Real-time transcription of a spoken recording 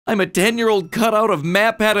I'm a 10-year-old cutout of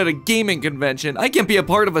MatPat at a gaming convention. I can't be a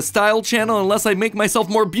part of a style channel unless I make myself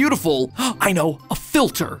more beautiful. I know, a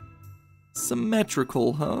filter.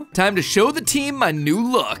 Symmetrical, huh? Time to show the team my new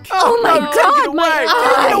look. Oh my God, take it away!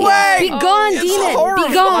 eye. Take it away! Be gone, demon!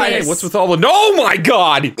 Be gone! Hey, what's with all the— Oh my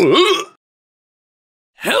God!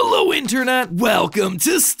 Hello, Internet! Welcome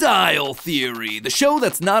to Style Theory, the show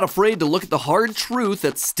that's not afraid to look at the hard truth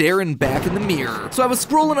that's staring back in the mirror. So I was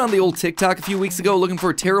scrolling on the old TikTok a few weeks ago looking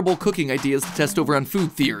for terrible cooking ideas to test over on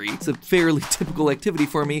food theory. It's a fairly typical activity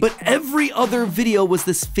for me, but every other video was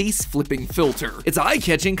this face-flipping filter. It's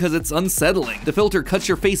eye-catching because it's unsettling. The filter cuts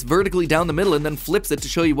your face vertically down the middle and then flips it to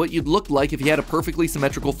show you what you'd look like if you had a perfectly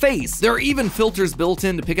symmetrical face. There are even filters built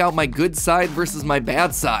in to pick out my good side versus my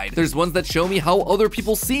bad side. There's ones that show me how other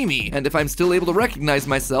people see me, and if I'm still able to recognize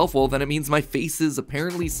myself, well, then it means my face is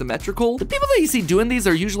apparently symmetrical. The people that you see doing these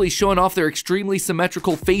are usually showing off their extremely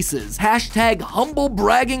symmetrical faces. Hashtag humble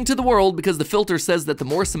bragging to the world, because the filter says that the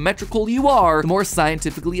more symmetrical you are, the more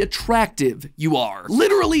scientifically attractive you are.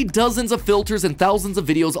 Literally dozens of filters and thousands of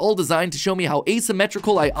videos all designed to show me how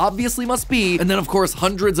asymmetrical I obviously must be, and then of course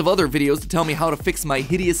hundreds of other videos to tell me how to fix my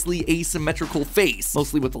hideously asymmetrical face,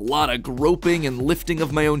 mostly with a lot of groping and lifting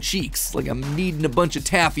of my own cheeks, like I'm needing a bunch of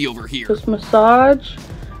taffy over here. Just massage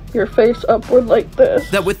your face upward like this.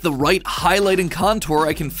 That with the right highlight and contour,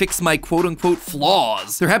 I can fix my quote-unquote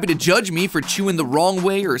flaws. They're happy to judge me for chewing the wrong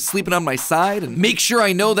way or sleeping on my side, and make sure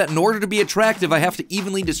I know that in order to be attractive, I have to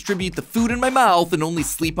evenly distribute the food in my mouth and only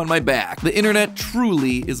sleep on my back. The internet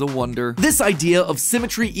truly is a wonder. This idea of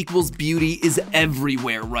symmetry equals beauty is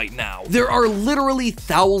everywhere right now. There are literally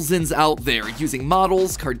thousands out there using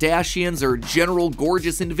models, Kardashians, or general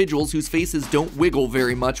gorgeous individuals whose faces don't wiggle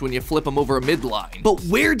very much when you flip them over a midline. But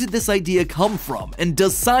where did this idea come from? And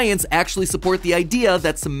does science actually support the idea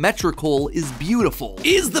that symmetrical is beautiful?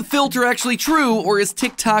 Is the filter actually true, or is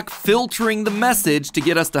TikTok filtering the message to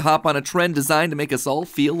get us to hop on a trend designed to make us all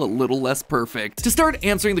feel a little less perfect? To start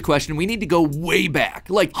answering the question, we need to go way back,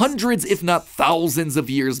 like hundreds if not thousands of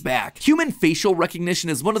years back. Human facial recognition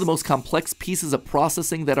is one of the most complex pieces of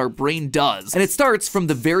processing that our brain does, and it starts from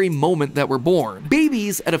the very moment that we're born.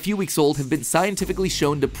 Babies at a few weeks old have been scientifically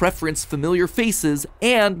shown to preference familiar faces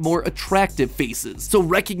and more attractive faces. So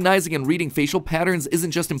recognizing and reading facial patterns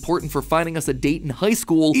isn't just important for finding us a date in high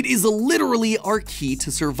school, it is literally our key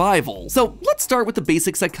to survival. So let's start with the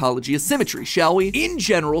basic psychology of symmetry, shall we? In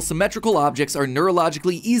general, symmetrical objects are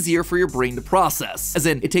neurologically easier for your brain to process, as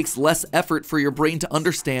in it takes less effort for your brain to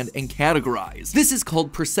understand and categorize. This is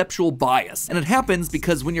called perceptual bias, and it happens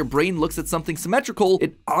because when your brain looks at something symmetrical,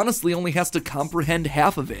 it honestly only has to comprehend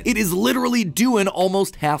half of it. It is literally doing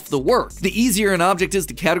almost half the work. The easier an object is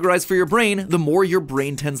to categorize for your brain, the more your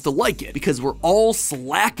brain tends to like it, because we're all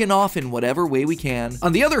slacking off in whatever way we can.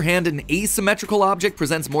 On the other hand, an asymmetrical object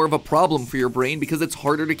presents more of a problem for your brain because it's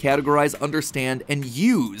harder to categorize, understand, and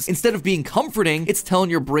use. Instead of being comforting, it's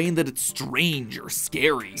telling your brain that it's strange or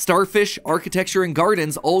scary. Starfish, architecture, and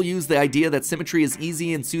gardens all use the idea that symmetry is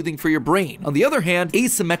easy and soothing for your brain. On the other hand,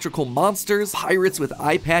 asymmetrical monsters, pirates with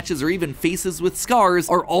eye patches, or even faces with scars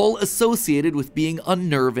are all associated with being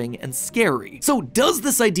unnerving and scary. So does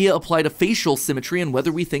this idea apply to facial symmetry and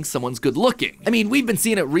whether we think someone's good looking? I mean, we've been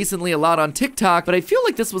seeing it recently a lot on TikTok, but I feel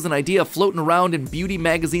like this was an idea floating around in beauty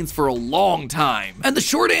magazines for a long time. And the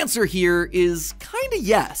short answer here is kinda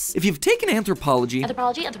yes. If you've taken anthropology,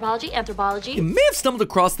 you may have stumbled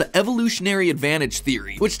across the evolutionary advantage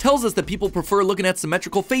theory, which tells us that people prefer looking at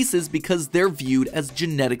symmetrical faces because they're viewed as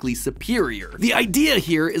genetically superior. The idea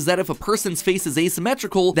here is that if a person's face is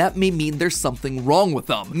asymmetrical, that may mean there's something wrong with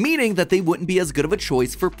them, meaning that they wouldn't be as good of a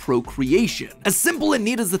choice for procreation. As simple and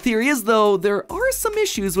neat as the theory is, though, there are some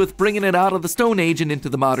issues with bringing it out of the Stone Age and into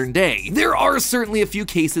the modern day. There are certainly a few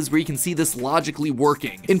cases where you can see this logically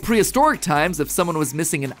working. In prehistoric times, if someone was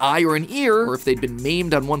missing an eye or an ear, or if they'd been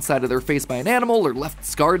maimed on one side of their face by an animal or left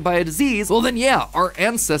scarred by a disease, well then yeah, our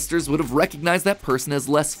ancestors would have recognized that person as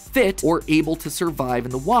less fit or able to survive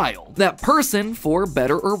in the wild. That person, for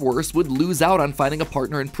better or worse, would lose out on finding a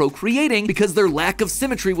partner and procreating because their lack of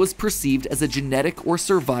symmetry was perceived as a genetic or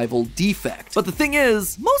survival defect. But the thing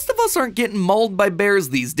is, most of us aren't getting mauled by bears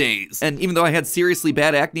these days. And even though I had seriously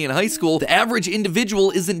bad acne in high school, the average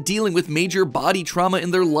individual isn't dealing with major body trauma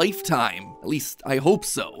in their lifetime. At least, I hope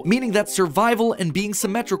so. Meaning that survival and being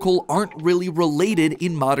symmetrical aren't really related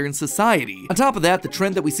in modern society. On top of that, the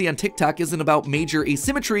trend that we see on TikTok isn't about major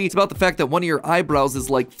asymmetry, it's about the fact that one of your eyebrows is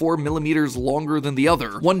like 4 millimeters longer than the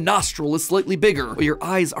other. One nostril is slightly bigger, but your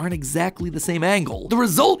eyes aren't exactly the same angle. The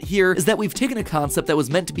result here is that we've taken a concept that was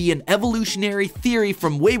meant to be an evolutionary theory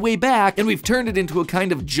from way back, and we've turned it into a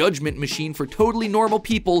kind of judgment machine for totally normal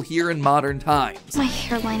people here in modern times. My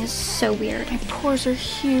hairline is so weird. My pores are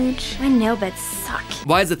huge. My nail beds suck.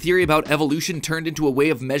 Why is a theory about evolution turned into a way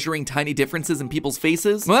of measuring tiny differences in people's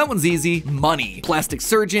faces? Well, that one's easy. Money. Plastic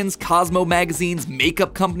surgeons, Cosmo magazines,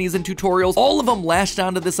 makeup companies, and tutorials, all of them latched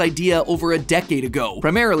onto this idea over a decade ago,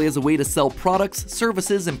 primarily as a way to sell products,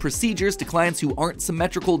 services, and procedures to clients who aren't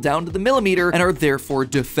symmetrical down to the millimeter and are therefore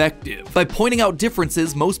defective. By pointing out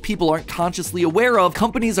differences most people aren't consciously aware of,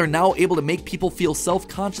 companies are now able to make people feel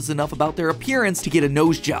self-conscious enough about their appearance to get a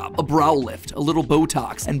nose job, a brow lift, a little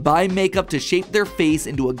Botox, and buy makeup to shape their face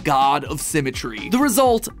into a god of symmetry. The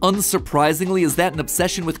result, unsurprisingly, is that an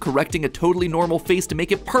obsession with correcting a totally normal face to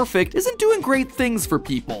make it perfect isn't doing great things for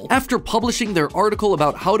people. After publishing their article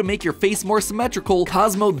about how to make your face more symmetrical,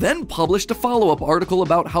 Cosmo then published a follow-up article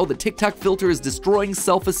about how the TikTok filter is destroying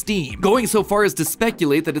self-esteem, going so far as to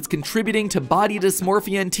speculate that it's contributing to body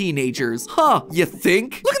dysmorphia in teenagers. Huh, you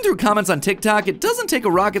think? Looking through comments on TikTok, it doesn't take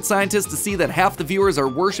a rocket scientist to see that half the viewers are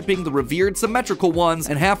worshipping the revered symmetrical ones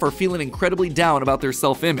and half are feeling incredibly down about their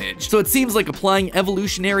self-image. So it seems like applying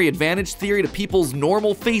evolutionary advantage theory to people's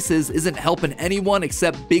normal faces isn't helping anyone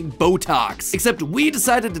except big Botox. Except we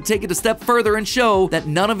decided to take it a step further and show that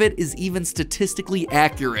none of it is even statistically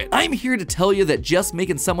accurate. I'm here to tell you that just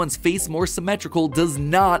making someone's face more symmetrical does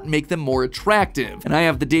not make them more attractive, and I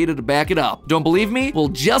have the data to back it up. Don't believe me? Well,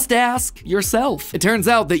 just ask yourself. It turns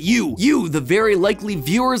out that you, the very likely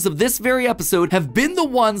viewers of this very episode, have been the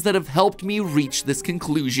ones that have helped me reach this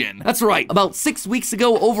conclusion. That's right, about 6 weeks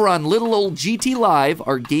ago over on Little Old GT Live,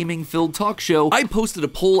 our gaming-filled talk show, I posted a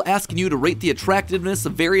poll asking you to rate the attractiveness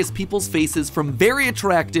of various people's faces from very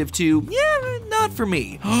attractive to, yeah, not for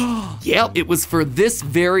me. Yep, it was for this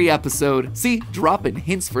very episode. See, dropping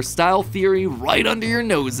hints for style theory right under your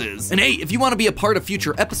noses. And hey, if you want to be a part of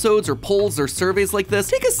future episodes or polls or surveys like this,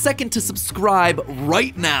 take a second to subscribe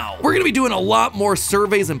right now. We're gonna be doing a lot more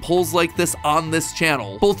surveys and polls like this on this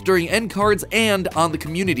channel, both during end cards and on the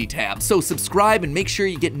community tab. So subscribe and make sure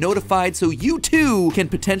you get notified so you too can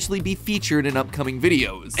potentially be featured in upcoming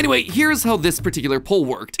videos. Anyway, here's how this particular poll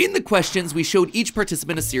worked. In the questions, we showed each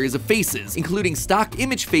participant a series of faces, including stock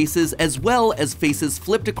image faces as well as faces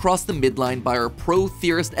flipped across the midline by our pro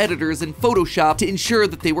theorist editors in Photoshop to ensure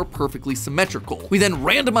that they were perfectly symmetrical. We then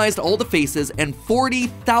randomized all the faces and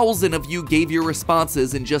 40,000 of you gave your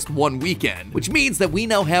responses in just one weekend, which means that we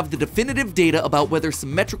now have the definitive data about whether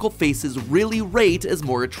symmetrical faces really rate as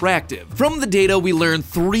more attractive. From the data, we learned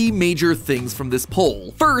 3 major things from this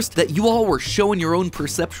poll. First, that you all were showing your own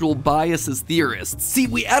perceptual bias as theorists. See,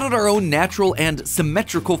 we added our own natural and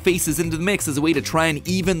symmetrical faces into the mix as a way to try and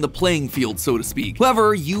even the playing field, so to speak.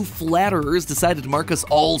 However, you flatterers decided to mark us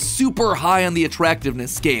all super high on the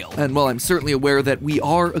attractiveness scale. And while I'm certainly aware that we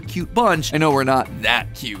are a cute bunch, I know we're not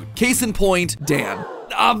that cute. Case in point, Dan.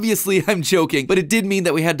 Obviously, I'm joking, but it did mean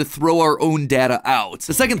that we had to throw our own data out.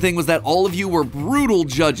 The second thing was that all of you were brutal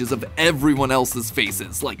judges of everyone else's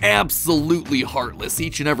faces, like absolutely heartless,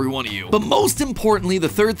 each and every one of you. But most importantly, the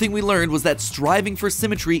third thing we learned was that striving for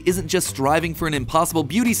symmetry isn't just striving for an impossible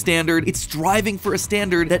beauty standard, it's striving for a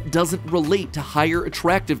standard that doesn't relate to higher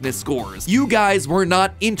attractiveness scores. You guys were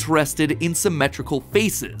not interested in symmetrical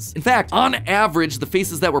faces. In fact, on average, the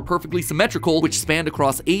faces that were perfectly symmetrical, which spanned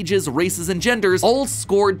across ages, races, and genders, all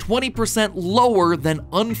scored 20% lower than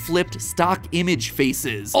unflipped stock image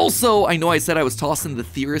faces. Also, I know I said I was tossing the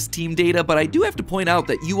Theorist team data, but I do have to point out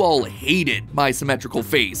that you all hated my symmetrical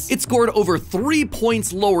face. It scored over 3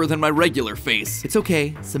 points lower than my regular face. It's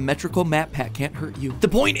okay, symmetrical Matt Pat can't hurt you. The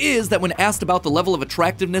point is that when asked about the level of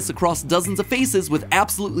attractiveness across dozens of faces with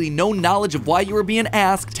absolutely no knowledge of why you were being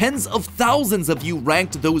asked, tens of thousands of you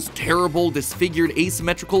ranked those terrible, disfigured,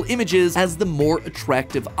 asymmetrical images as the more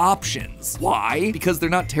attractive options. Why? Because they're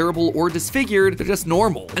not terrible or disfigured, they're just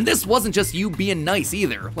normal. And this wasn't just you being nice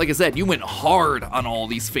either. Like I said, you went hard on all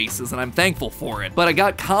these faces and I'm thankful for it. But I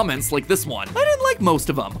got comments like this one. I didn't like most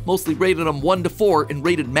of them. Mostly rated them 1 to 4 and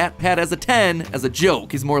rated Matt Pat as a 10 as a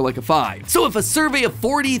joke. He's more like a 5. So if a survey of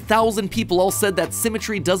 40,000 people all said that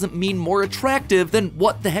symmetry doesn't mean more attractive, then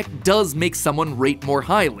what the heck does make someone rate more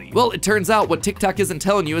highly? Well, it turns out what TikTok isn't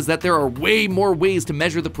telling you is that there are way more ways to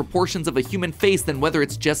measure the proportions of a human face than whether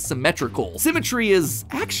it's just symmetrical. Symmetry is is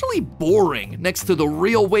actually boring next to the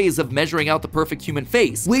real ways of measuring out the perfect human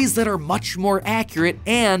face, ways that are much more accurate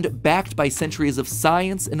and backed by centuries of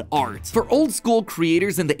science and art. For old school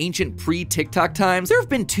creators in the ancient pre-TikTok times, there have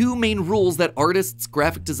been two main rules that artists,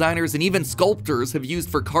 graphic designers, and even sculptors have used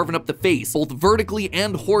for carving up the face, both vertically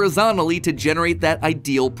and horizontally, to generate that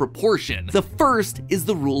ideal proportion. The first is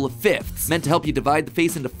the rule of fifths, meant to help you divide the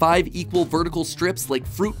face into 5 equal vertical strips like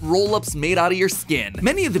fruit roll-ups made out of your skin.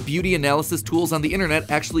 Many of the beauty analysis tools on the internet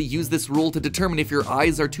actually use this rule to determine if your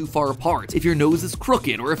eyes are too far apart, if your nose is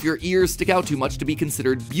crooked, or if your ears stick out too much to be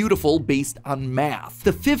considered beautiful based on math.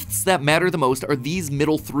 The fifths that matter the most are these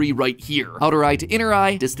middle 3 right here: outer eye to inner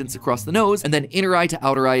eye, distance across the nose, and then inner eye to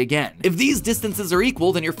outer eye again. If these distances are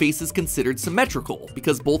equal, then your face is considered symmetrical,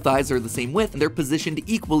 because both eyes are the same width and they're positioned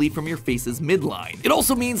equally from your face's midline. It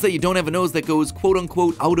also means that you don't have a nose that goes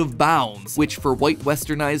quote-unquote out of bounds, which for white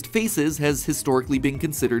westernized faces has historically been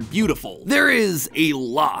considered beautiful. There is a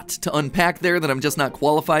lot to unpack there that I'm just not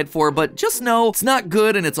qualified for, but just know it's not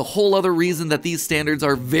good, and it's a whole other reason that these standards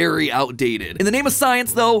are very outdated. In the name of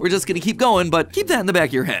science though, we're just gonna keep going, but keep that in the back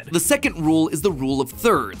of your head. The second rule is the rule of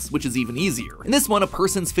thirds, which is even easier. In this one, a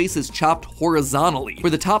person's face is chopped horizontally,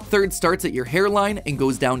 where the top third starts at your hairline and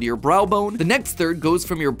goes down to your brow bone. The next third goes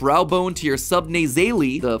from your brow bone to your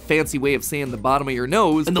subnasale, the fancy way of saying the bottom of your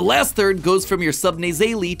nose, and the last third goes from your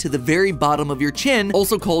subnasale to the very bottom of your chin,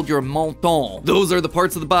 also called your menton. Those are the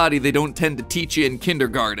parts of the body they don't tend to teach you in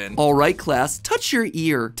kindergarten. Alright class, touch your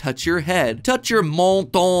ear, touch your head, touch your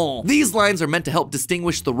menton. These lines are meant to help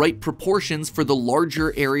distinguish the right proportions for the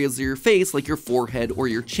larger areas of your face, like your forehead or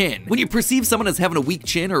your chin. When you perceive someone as having a weak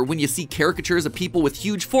chin, or when you see caricatures of people with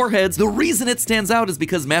huge foreheads, the reason it stands out is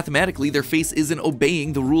because mathematically their face isn't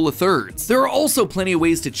obeying the rule of thirds. There are also plenty of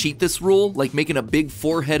ways to cheat this rule, like making a big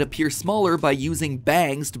forehead appear smaller by using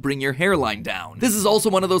bangs to bring your hairline down. This is also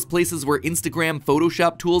one of those places where Instagram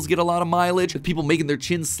Photoshop tools get a lot of mileage, with people making their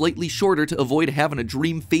chins slightly shorter to avoid having a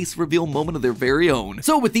dream face reveal moment of their very own.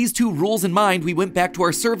 So with these two rules in mind, we went back to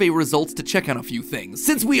our survey results to check on a few things.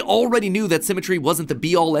 Since we already knew that symmetry wasn't the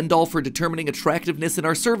be-all end-all for determining attractiveness in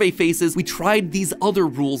our survey faces, we tried these other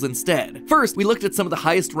rules instead. First, we looked at some of the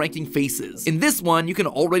highest ranking faces. In this one, you can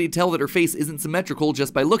already tell that her face isn't symmetrical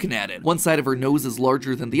just by looking at it. One side of her nose is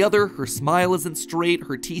larger than the other, her smile isn't straight,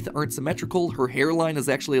 her teeth aren't symmetrical, her hairline is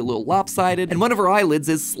actually a little lopsided, and one of her eyelids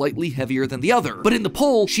is slightly heavier than the other. But in the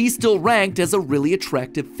poll, she's still ranked as a really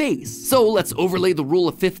attractive face. So let's overlay the rule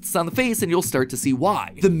of fifths on the face and you'll start to see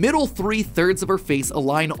why. The middle 3/3 of her face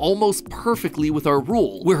align almost perfectly with our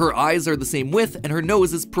rule, where her eyes are the same width and her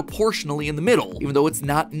nose is proportionally in the middle, even though it's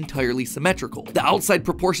not entirely symmetrical. The outside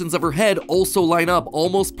proportions of her head also line up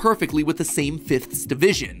almost perfectly with the same fifths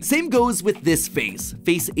division. Same goes with this face,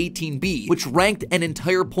 face 18B, which ranked an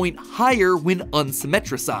entire point higher when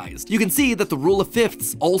unsymmetricized. You can see that the rule of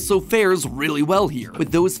fifths also fares really well here,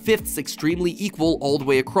 with those fifths extremely equal all the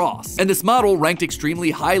way across. And this model ranked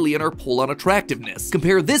extremely highly in our poll on attractiveness.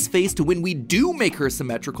 Compare this face to when we do make her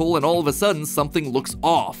symmetrical and all of a sudden something looks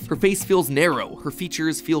off. Her face feels narrow, her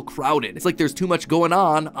features feel crowded. It's like there's too much going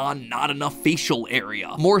on not enough facial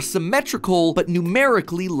area. More symmetrical, but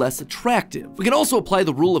numerically less attractive. We can also apply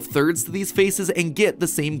the rule of thirds to these faces and get the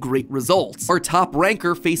same great results. Our top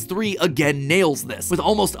ranker, face 3, again nails this, with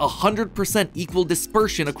almost 100% equal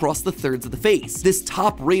dispersion across the thirds of the face. This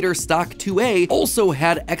top rater stock 2A also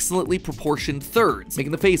had excellently proportioned thirds,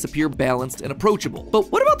 making the face appear balanced and approachable.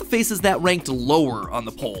 But what about the faces that ranked lower on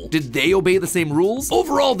the poll? Did they obey the same rules?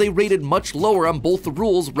 Overall, they rated much lower on both the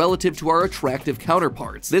rules relative to our attractive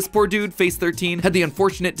counterparts. This poor dude, face 13, had the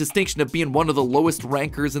unfortunate distinction of being one of the lowest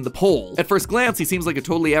rankers in the poll. At first glance, he seems like a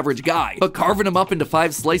totally average guy, but carving him up into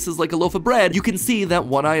 5 slices like a loaf of bread, you can see that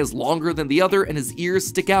one eye is longer than the other and his ears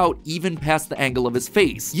stick out even past the angle of his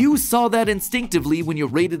face. You saw that instinctively when you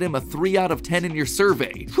rated him a 3 out of 10 in your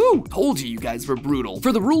survey. Whew, told you guys were brutal.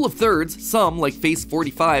 For the rule of thirds, some, like face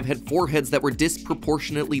 45, had foreheads that were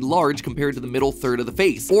disproportionately large compared to the middle third of the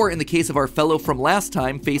face. Or in the case of our fellow from last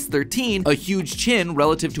time, face 13, a huge chin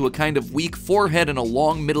relative to a kind of weak forehead and a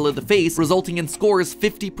long middle of the face, resulting in scores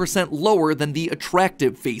 50% lower than the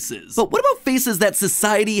attractive faces. But what about faces that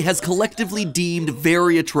society has collectively deemed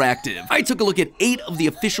very attractive? I took a look at 8 of the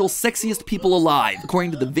official sexiest people alive,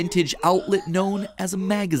 according to the vintage outlet known as a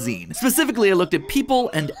magazine. Specifically, I looked at People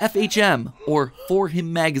and FHM, or For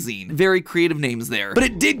Him Magazine. Very creative names there. But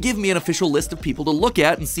it did give me an official list of people to look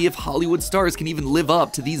at and see if Hollywood stars can even live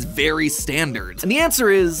up to these very standards. And the answer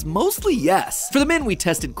is mostly yes. For the men, we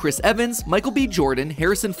tested Chris Evans, Michael B. Jordan,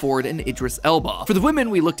 Harrison Ford, and Idris Elba. For the women,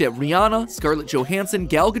 we looked at Rihanna, Scarlett Johansson,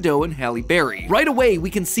 Gal Gadot, and Halle Berry. Right away, we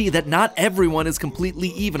can see that not everyone is completely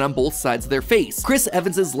even on both sides of their face. Chris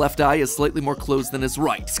Evans's left eye eye is slightly more closed than his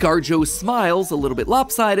right. ScarJo's smile's a little bit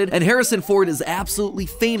lopsided, and Harrison Ford is absolutely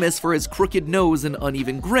famous for his crooked nose and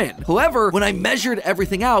uneven grin. However, when I measured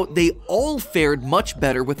everything out, they all fared much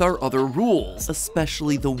better with our other rules,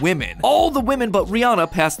 especially the women. All the women but Rihanna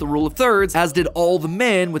passed the rule of thirds, as did all the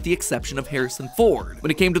men with the exception of Harrison Ford.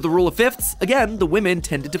 When it came to the rule of fifths, again, the women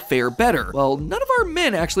tended to fare better. Well, none of our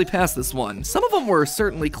men actually passed this one. Some of them were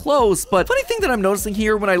certainly close, but funny thing that I'm noticing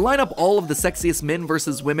here, when I line up all of the sexiest men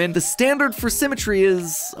versus women, the standard for symmetry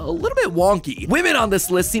is a little bit wonky. Women on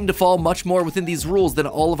this list seem to fall much more within these rules than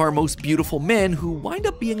all of our most beautiful men, who wind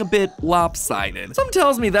up being a bit lopsided. Some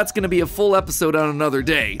tells me that's gonna be a full episode on another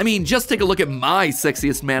day. I mean, just take a look at my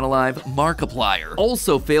sexiest man alive, Markiplier.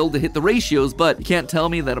 Also failed to hit the ratios, but you can't tell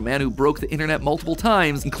me that a man who broke the internet multiple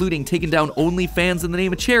times, including taking down OnlyFans in the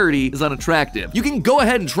name of charity, is unattractive. You can go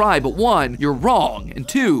ahead and try, but one, you're wrong, and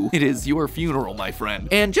two, it is your funeral, my friend.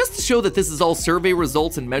 And just to show that this is all survey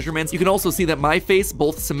results and measurements, you can also see that my face,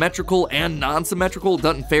 both symmetrical and non-symmetrical,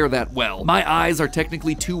 doesn't fare that well. My eyes are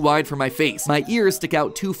technically too wide for my face, my ears stick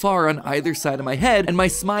out too far on either side of my head, and my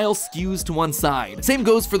smile skews to one side. Same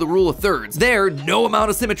goes for the rule of thirds. There, no amount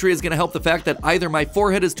of symmetry is gonna help the fact that either my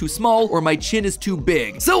forehead is too small or my chin is too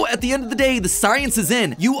big. So at the end of the day, the science is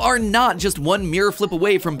in. You are not just one mirror flip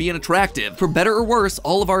away from being attractive. For better or worse,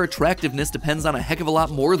 all of our attractiveness depends on a heck of a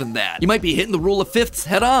lot more than that. You might be hitting the rule of fifths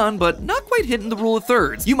head on, but not quite hitting the rule of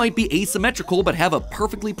thirds. You might be asymmetrical, but have a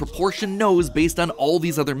perfectly proportioned nose based on all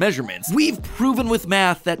these other measurements. We've proven with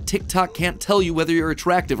math that TikTok can't tell you whether you're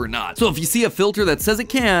attractive or not. So if you see a filter that says it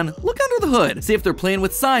can, look under the hood. See if they're playing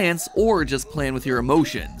with science or just playing with your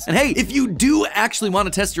emotions. And hey, if you do actually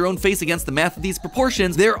want to test your own face against the math of these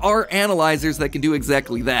proportions, there are analyzers that can do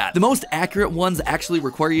exactly that. The most accurate ones actually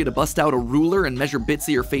require you to bust out a ruler and measure bits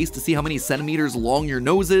of your face to see how many centimeters long your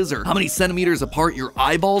nose is or how many centimeters apart your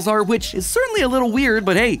eyeballs are, which is certainly a little weird,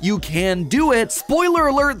 but hey, you can do it. Spoiler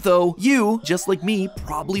alert though, you, just like me,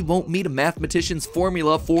 probably won't meet a mathematician's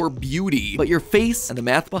formula for beauty, but your face and the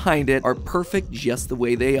math behind it are perfect just the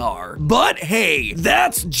way they are. But hey,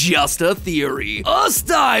 that's just a theory. A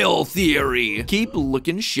style theory. Keep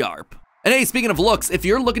looking sharp. And hey, speaking of looks, if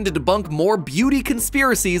you're looking to debunk more beauty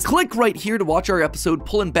conspiracies, click right here to watch our episode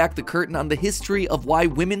pulling back the curtain on the history of why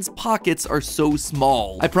women's pockets are so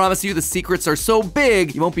small. I promise you the secrets are so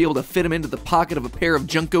big, you won't be able to fit them into the pocket of a pair of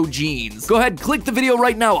Junko jeans. Go ahead, click the video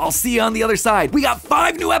right now. I'll see you on the other side. We got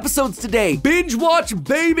 5 new episodes today. Binge watch,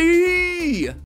 baby!